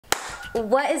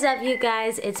What is up, you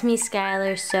guys? It's me,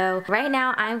 Skylar. So right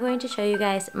now I'm going to show you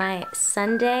guys my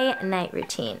Sunday night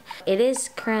routine. It is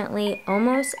currently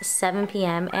almost 7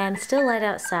 p.m. and still light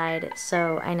outside,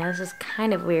 so I know this is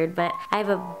kind of weird, but I have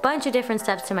a bunch of different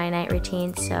steps to my night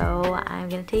routine, so I'm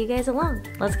gonna take you guys along.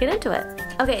 Let's get into it.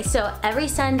 Okay, so every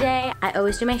Sunday I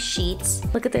always do my sheets.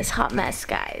 Look at this hot mess,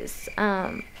 guys.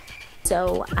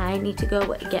 So I need to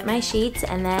go get my sheets,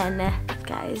 and then,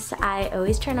 guys, I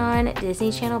always turn on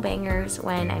Disney Channel bangers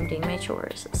when I'm doing my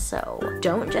chores. So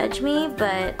don't judge me,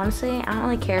 but honestly, I don't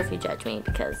really care if you judge me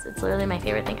because it's literally my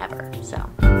favorite thing ever, so.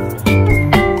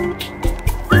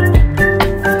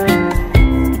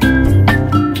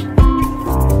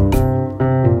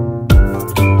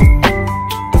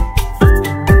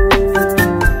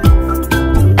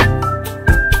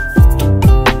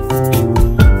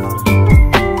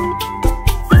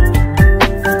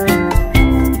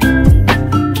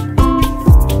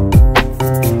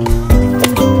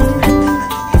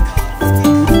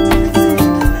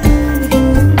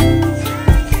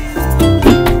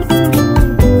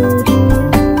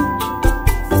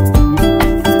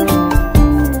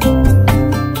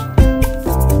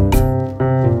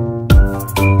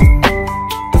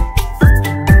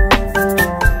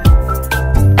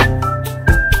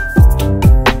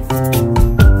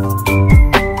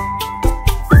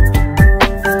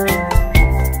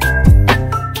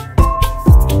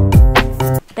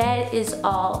 Is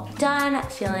all done,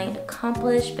 feeling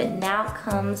accomplished, but now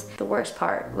comes the worst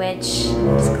part, which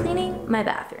is cleaning my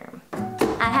bathroom.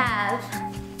 I have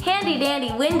handy dandy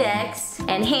Windex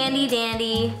and handy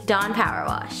dandy Dawn Power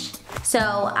Wash. So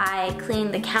I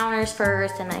clean the counters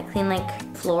first, and I clean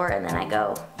like floor, and then I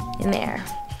go in there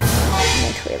in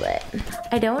the toilet.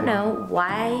 I don't know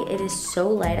why it is so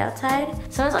light outside.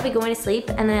 Sometimes I'll be going to sleep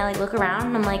and then I like look around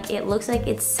and I'm like, it looks like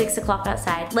it's 6 o'clock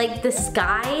outside. Like the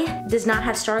sky does not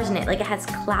have stars in it. Like it has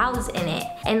clouds in it.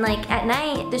 And like at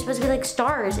night, there's supposed to be like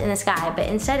stars in the sky, but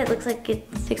instead it looks like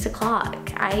it's 6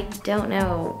 o'clock. I don't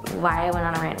know why I went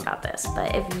on a rant about this,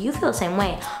 but if you feel the same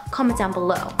way, comment down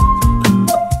below.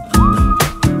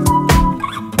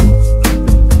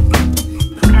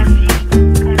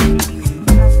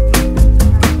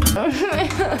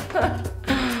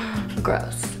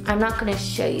 Gross. I'm not gonna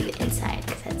show you the inside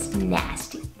because that's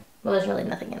nasty. Well, there's really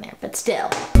nothing in there, but still.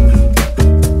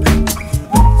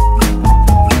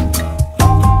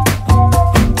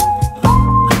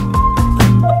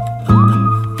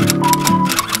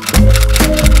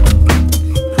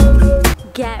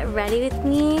 Get ready with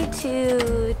me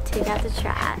to take out the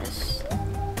trash.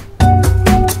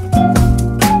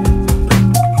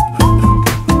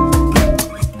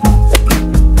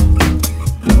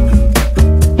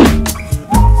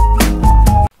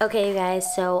 Okay, you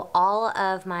guys, so all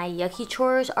of my yucky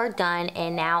chores are done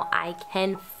and now I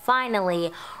can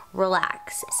finally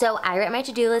relax. So I write my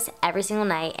to-do list every single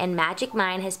night, and Magic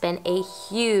Mind has been a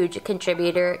huge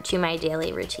contributor to my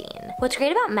daily routine. What's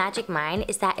great about Magic Mind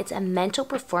is that it's a mental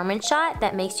performance shot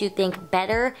that makes you think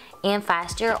better and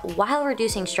faster while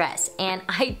reducing stress, and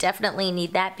I definitely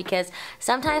need that because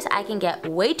sometimes I can get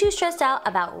way too stressed out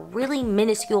about really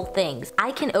minuscule things.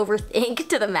 I can overthink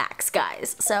to the max,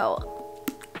 guys, so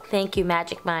thank you,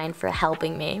 Magic Mind, for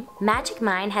helping me. Magic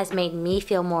Mind has made me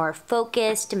feel more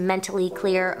focused, mentally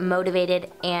clear, motivated,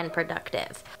 and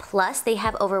productive. Plus, they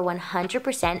have over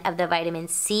 100% of the vitamin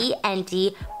C and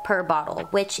D per bottle,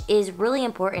 which is really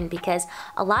important because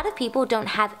a lot of people don't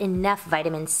have enough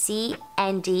vitamin C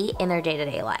and D in their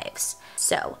day-to-day lives.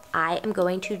 So I am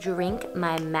going to drink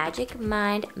my Magic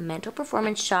Mind mental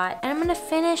performance shot, and I'm gonna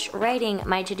finish writing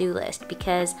my to-do list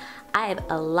because I have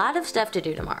a lot of stuff to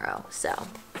do tomorrow. So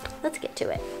let's get to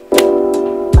it.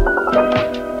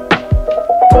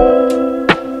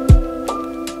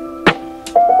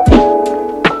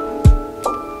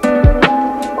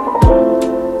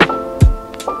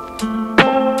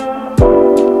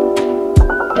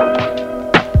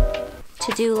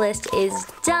 To-do list is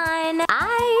done.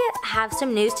 I have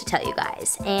some news to tell you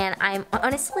guys, and I'm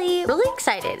honestly really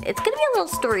excited. It's gonna be a little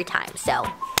story time, so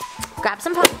grab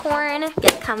some popcorn,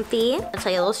 get comfy, I'll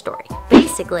tell you a little story.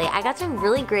 Basically, I got some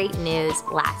really great news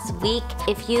last week.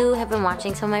 If you have been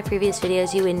watching some of my previous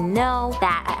videos, you would know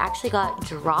that I actually got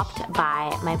dropped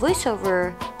by my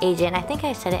voiceover agent. I think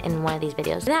I said it in one of these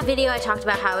videos. In that video, I talked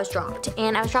about how I was dropped,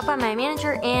 and I was dropped by my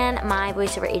manager and my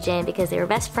voiceover agent because they were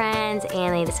best friends,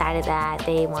 and they decided that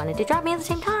they wanted to drop me at the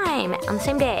same time, on the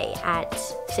same day at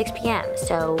 6 p.m.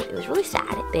 So it was really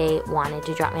sad. They wanted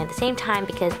to drop me at the same time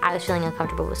because I was feeling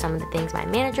uncomfortable with some of the things my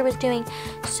manager was doing.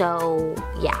 So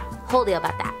yeah, whole deal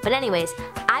about that. But anyways,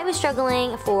 I I was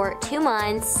struggling for 2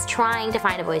 months trying to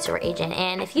find a voiceover agent,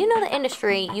 and if you know the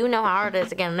industry, you know how hard it is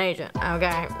to get an agent,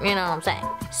 okay? You know what I'm saying.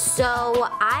 So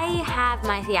I have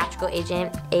my theatrical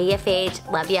agent,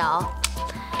 AFH, love y'all.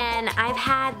 And I've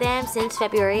had them since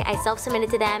February. I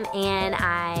self-submitted to them and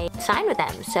I signed with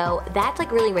them. So that's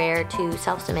like really rare to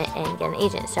self-submit and get an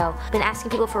agent. So I've been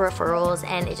asking people for referrals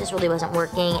and it just really wasn't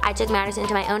working. I took matters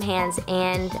into my own hands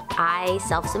and I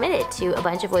self-submitted to a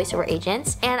bunch of voiceover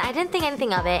agents. And I didn't think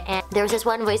anything of it. And there was this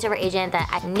one voiceover agent that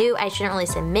I knew I shouldn't really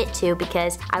submit to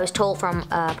because I was told from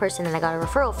a person that I got a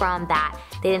referral from that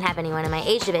they didn't have anyone in my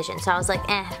age division. So I was like,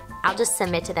 I'll just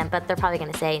submit to them, but they're probably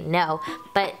gonna say no.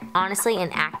 But honestly,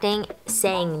 in acting,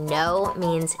 saying no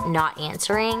means not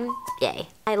answering. Yay.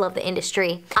 I love the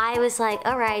industry. I was like,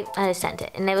 all right, I just sent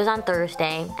it. And it was on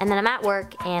Thursday. And then I'm at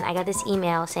work and I got this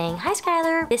email saying, hi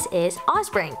Skylar, this is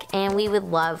Osbrink and we would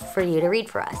love for you to read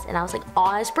for us. And I was like,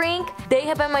 Osbrink? They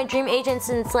have been my dream agent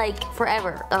since like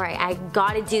forever. All right, I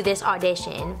gotta do this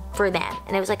audition for them.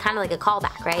 And it was like kind of like a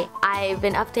callback, right? I've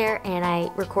been up there and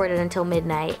I recorded until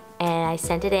midnight and I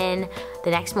sent it in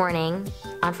the next morning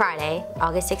on Friday,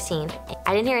 August 16th.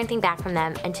 I didn't hear anything back from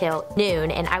them until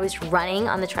noon and I was running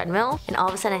on the treadmill and all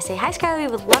of a sudden I say, hi Skylar, we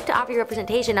would love to offer you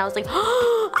representation. I was like,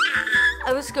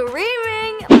 I was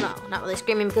screaming. Well, no, not really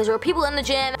screaming because there were people in the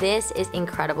gym. This is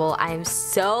incredible. I am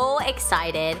so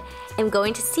excited. I'm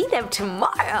going to see them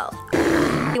tomorrow.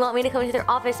 They want me to come to their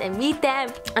office and meet them.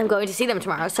 I'm going to see them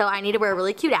tomorrow, so I need to wear a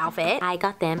really cute outfit. I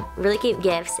got them really cute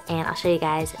gifts, and I'll show you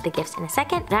guys the gifts in a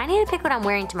second. And I need to pick what I'm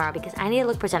wearing tomorrow because I need to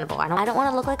look presentable. I don't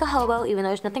want to look like a hobo, even though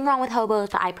there's nothing wrong with hobos,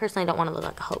 but I personally don't want to look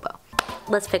like a hobo.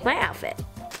 Let's pick my outfit.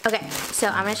 Okay, so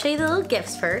I'm gonna show you the little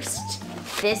gifts first.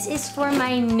 This is for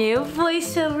my new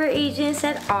voiceover agents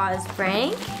at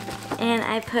Osbrink. And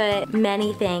I put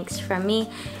many thanks from me.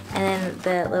 And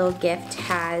then the little gift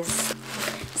has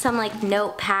some like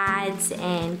notepads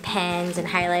and pens and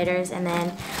highlighters and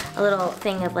then a little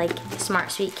thing of like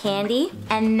Smart Sweet candy.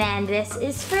 And then this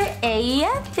is for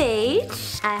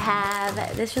AFH. I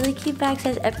have this really cute bag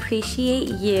that says appreciate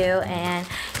you and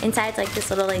inside's like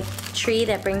this little like tree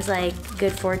that brings like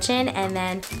good fortune, and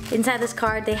then inside this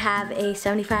card they have a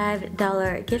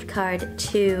 $75 gift card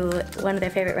to one of their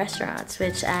favorite restaurants,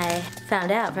 which I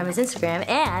found out from his Instagram.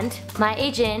 And my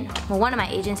agent, well, one of my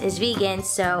agents is vegan,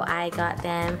 so I got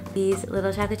them these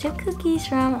little chocolate chip cookies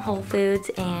from Whole Foods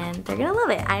and they're gonna love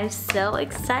it. I'm so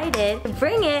excited to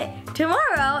bring it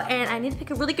tomorrow, and I need to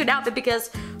pick a really good outfit because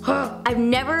I've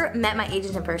never met my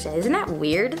agents in person. Isn't that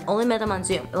weird? Only met them on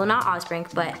Zoom. Well, not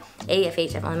Osbrink, but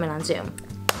AFH I've only met on Zoom.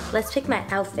 Let's pick my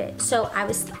outfit. So I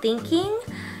was thinking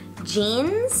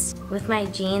jeans. With my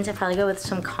jeans, I'd probably go with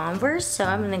some Converse, so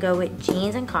I'm gonna go with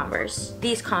jeans and Converse.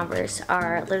 These Converse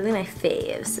are literally my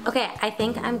faves. Okay, I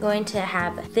think I'm going to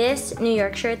have this New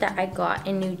York shirt that I got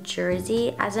in New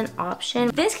Jersey as an option.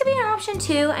 This could be an option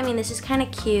too. I mean, this is kind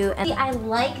of cute. And I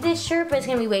like this shirt, but it's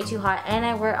gonna be way too hot, and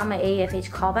I wear it on my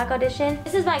AFH callback audition.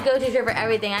 This is my go-to shirt for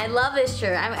everything. I love this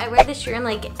shirt. I wear this shirt in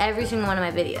like every single one of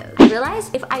my videos. I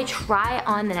realize if I try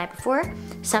on the night before,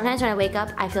 sometimes when I wake up,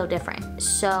 I feel different.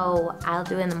 So I'll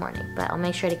do it in the morning, but I'll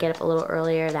make sure to get up a little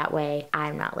earlier, that way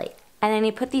I'm not late. And then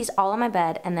you put these all on my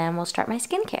bed and then we'll start my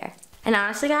skincare. And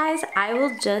honestly guys, I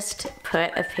will just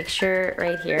put a picture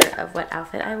right here of what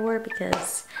outfit I wore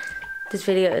because this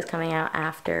video is coming out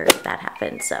after that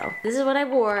happened. So this is what I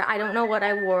wore. I don't know what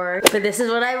I wore, but this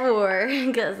is what I wore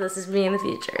because this is me in the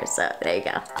future. So there you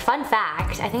go. Fun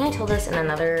fact, I think I told this in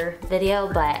another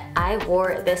video, but I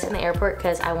wore this in the airport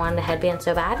because I wanted a headband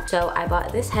so bad. So I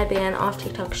bought this headband off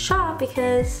TikTok Shop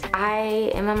because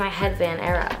I am in my headband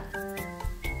era.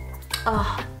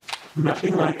 Oh.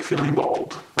 Nothing like feeling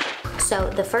bald. So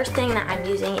the first thing that I'm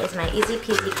using is my Easy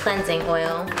Peasy cleansing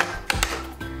oil.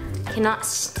 Cannot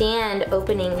stand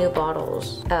opening new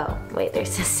bottles. Oh, wait,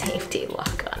 there's a safety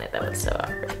lock on it. That was so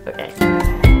awkward. Okay.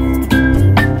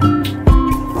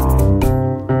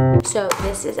 So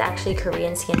this is actually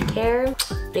Korean skincare.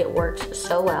 It works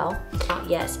so well.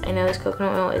 Yes, I know this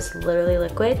coconut oil is literally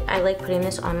liquid. I like putting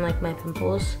this on like my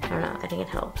pimples. I don't know, I think it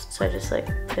helps. So I just like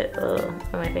put a little on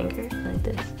my finger like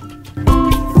this.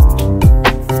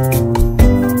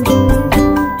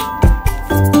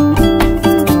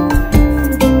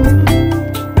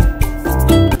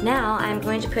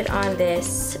 Put on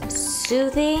this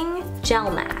soothing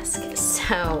gel mask.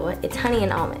 So it's honey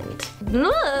and almond.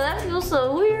 Ugh, that feels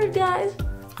so weird, guys.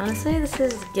 Honestly, this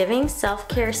is giving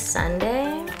self-care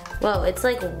Sunday. Whoa, it's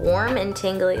like warm and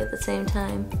tingly at the same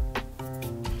time.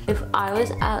 If I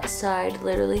was outside,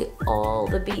 literally all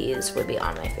the bees would be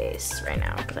on my face right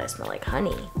now because I smell like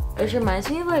honey. Which reminds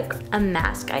me of like a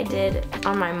mask I did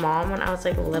on my mom when I was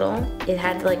like little. It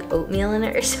had like oatmeal in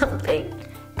it or something.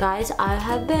 Guys, I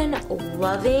have been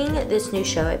loving this new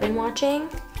show I've been watching.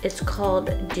 It's called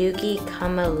Doogie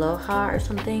Kamaloha or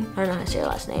something. I don't know how to say her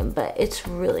last name, but it's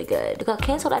really good. It got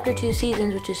canceled after 2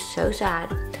 seasons, which is so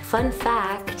sad. Fun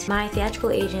fact, my theatrical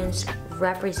agents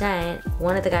represent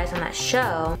one of the guys on that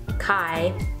show,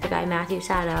 Kai, the guy Matthew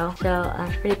Sato. So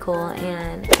that's pretty cool,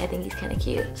 and I think he's kind of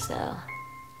cute, so.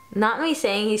 Not me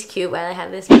saying he's cute while I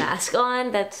have this mask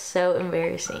on. That's so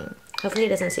embarrassing. Hopefully he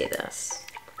doesn't see this.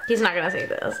 He's not gonna see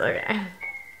this, okay.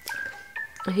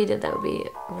 If he did, that would be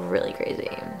really crazy.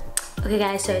 Okay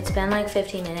guys, so it's been like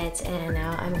 15 minutes and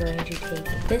now I'm going to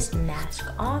take this mask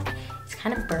off. It's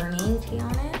kind of burning, to be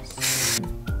honest.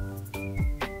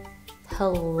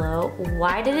 Hello,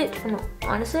 why did it turn,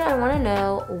 honestly, I wanna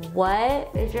know,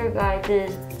 what is your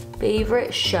guys'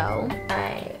 favorite show?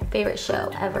 My favorite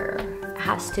show ever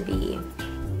has to be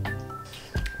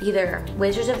either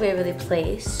Wizards of Waverly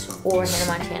Place or Hannah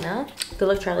Montana. Good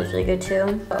Luck Charlie's really good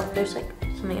too. Oh, there's like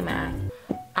something in my eye.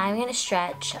 I'm gonna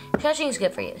stretch. Stretching is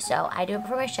good for you, so I do it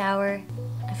before my shower.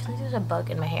 I feel like there's a bug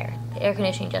in my hair. The air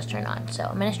conditioning just turned on, so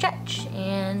I'm gonna stretch,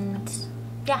 and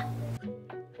yeah.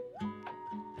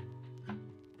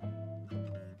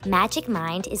 Magic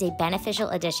Mind is a beneficial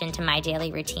addition to my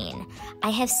daily routine. I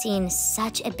have seen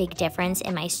such a big difference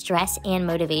in my stress and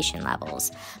motivation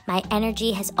levels. My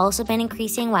energy has also been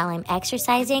increasing while I'm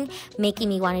exercising, making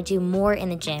me want to do more in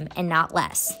the gym and not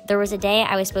less. There was a day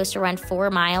I was supposed to run 4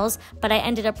 miles, but I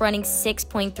ended up running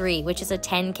 6.3, which is a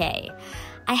 10K.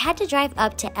 I had to drive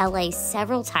up to LA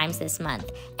several times this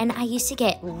month, and I used to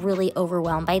get really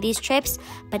overwhelmed by these trips,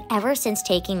 but ever since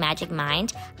taking Magic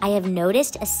Mind, I have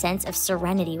noticed a sense of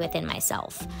serenity within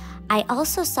myself. I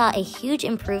also saw a huge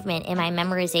improvement in my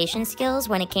memorization skills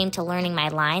when it came to learning my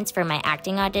lines for my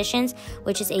acting auditions,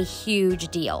 which is a huge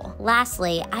deal.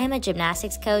 Lastly, I am a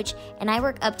gymnastics coach, and I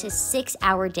work up to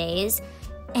 6-hour days.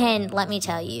 And let me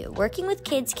tell you, working with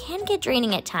kids can get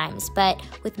draining at times, but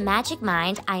with Magic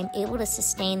Mind, I am able to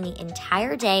sustain the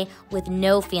entire day with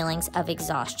no feelings of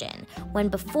exhaustion. When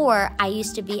before, I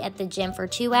used to be at the gym for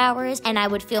 2 hours and I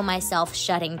would feel myself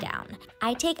shutting down.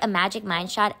 I take a Magic Mind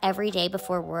shot every day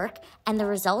before work, and the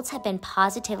results have been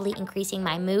positively increasing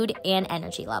my mood and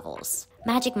energy levels.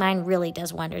 Magic Mind really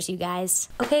does wonders, you guys.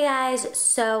 Okay guys,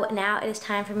 so now it is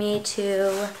time for me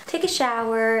to take a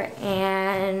shower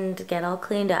and get all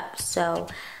cleaned up. So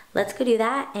let's go do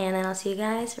that, and then I'll see you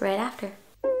guys right after.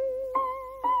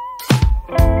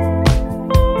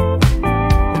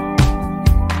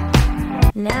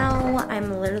 Now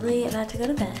I'm literally about to go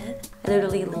to bed. I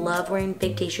literally love wearing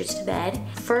big t-shirts to bed.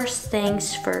 First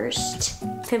things first,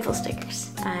 pimple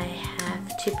stickers. I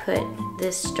have to put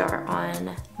this star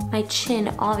on my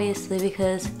chin, obviously,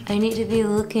 because I need to be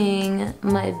looking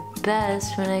my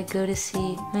best when I go to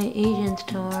see my agents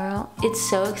tomorrow. It's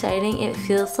so exciting. It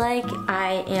feels like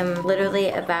I am literally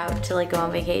about to like go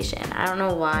on vacation. I don't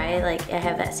know why, like I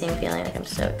have that same feeling, like I'm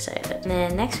so excited. And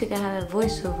then next week I have a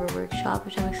voiceover workshop,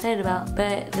 which I'm excited about.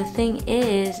 But the thing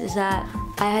is that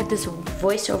I had this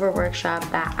voiceover workshop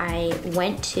that I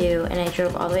went to, and I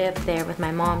drove all the way up there with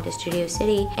my mom to Studio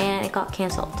City, and it got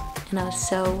canceled. And I was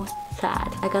so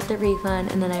sad. I got the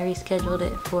refund and then I rescheduled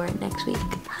it for next week.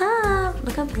 Ah,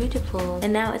 look how beautiful.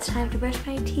 And now it's time to brush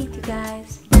my teeth, you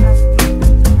guys.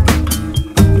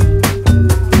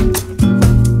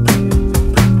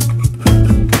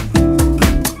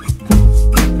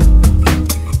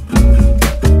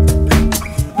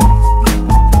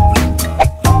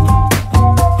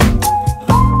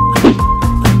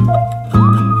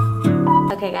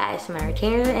 Okay guys, so my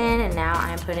retainers are in, and now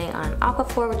I'm putting on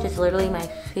Aquaphor, which is literally my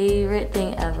favorite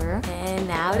thing ever. And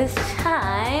now it is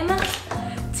time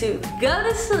to go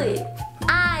to sleep.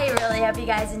 I really hope you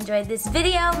guys enjoyed this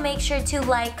video. Make sure to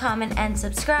like, comment, and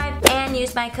subscribe, and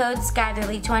use my code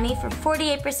SkylarLy20 for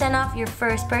 48% off your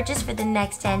first purchase for the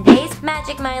next 10 days.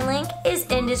 Magic Mind link is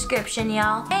in description,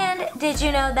 y'all. And did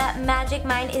you know that Magic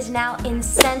Mind is now in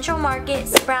Central Market,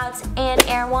 Sprouts, and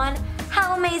Erewhon?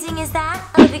 How amazing is that?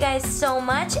 I love you guys so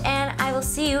much, and I will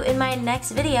see you in my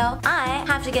next video. I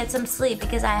have to get some sleep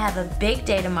because I have a big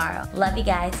day tomorrow. Love you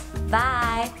guys.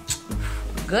 Bye.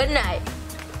 Good night.